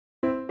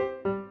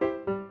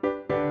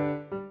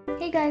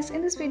Hey guys,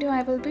 in this video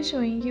I will be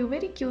showing you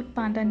very cute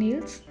panda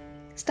nails.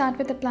 Start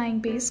with applying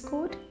base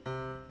coat,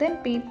 then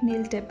paint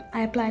nail tip.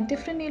 I applied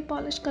different nail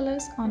polish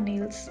colors on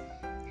nails.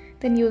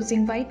 Then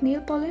using white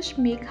nail polish,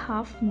 make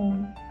half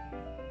moon.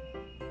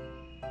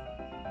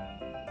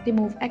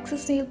 Remove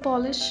excess nail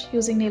polish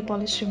using nail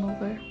polish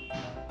remover.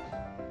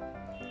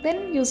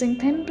 Then using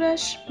thin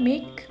brush,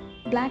 make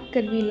black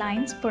curvy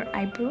lines for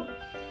eyebrow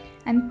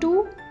and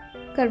 2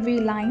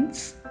 curvy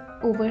lines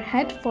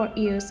overhead for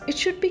ears. It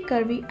should be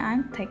curvy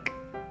and thick.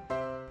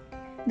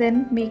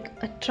 Then make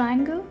a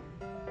triangle.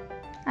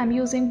 I'm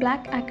using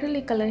black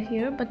acrylic color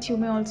here, but you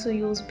may also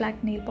use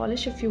black nail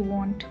polish if you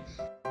want.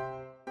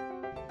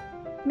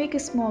 Make a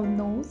small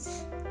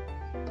nose.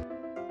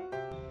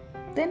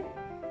 Then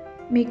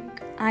make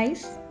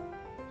eyes.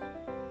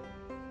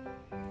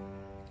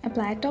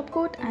 Apply a top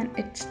coat and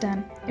it's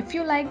done. If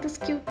you like this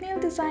cute nail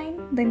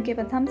design, then give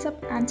a thumbs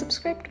up and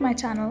subscribe to my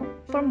channel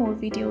for more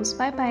videos.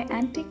 Bye bye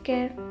and take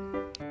care.